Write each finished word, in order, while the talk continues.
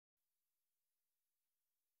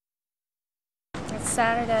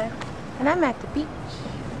Saturday and I'm at the beach.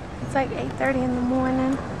 It's like 8:30 in the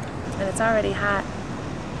morning and it's already hot.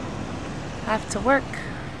 I have to work.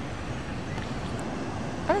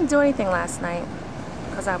 I didn't do anything last night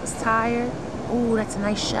because I was tired. Ooh, that's a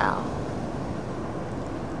nice shell.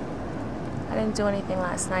 I didn't do anything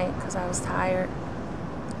last night because I was tired.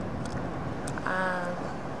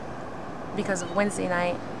 Because of Wednesday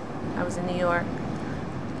night, I was in New York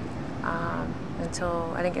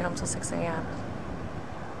until I didn't get home till 6 a.m.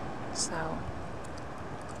 So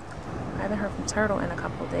I haven't heard from Turtle in a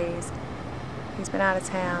couple of days. He's been out of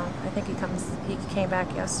town. I think he came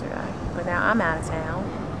back yesterday, but now I'm out of town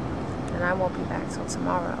and I won't be back till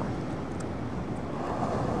tomorrow.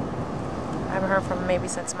 I haven't heard from him maybe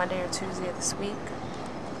since Monday or Tuesday of this week.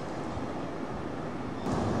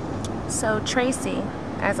 So Tracy,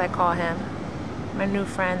 as I call him, my new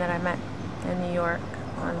friend that I met in New York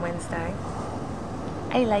on Wednesday,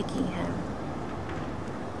 I liking him.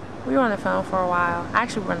 We were on the phone for a while.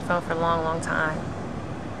 Actually, we were on the phone for a long, long time.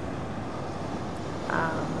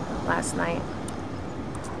 Last night,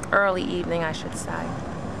 early evening, I should say.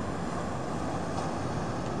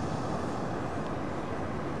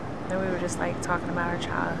 And we were just like talking about our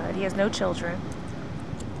childhood. He has no children.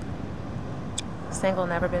 Single,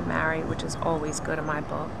 never been married, which is always good in my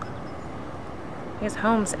book. He has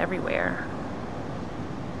homes everywhere,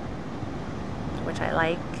 which I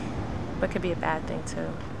like, but could be a bad thing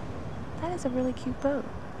too. That is a really cute boat.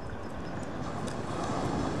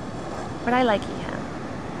 But I like him.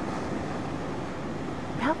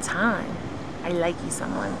 About time I like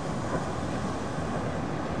someone.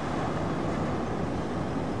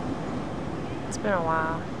 It's been a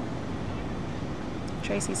while.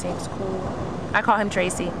 Tracy seems cool. I call him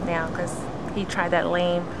Tracy now because he tried that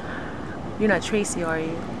lame, "You're not Tracy, are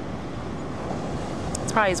you?"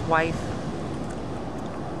 It's probably his wife.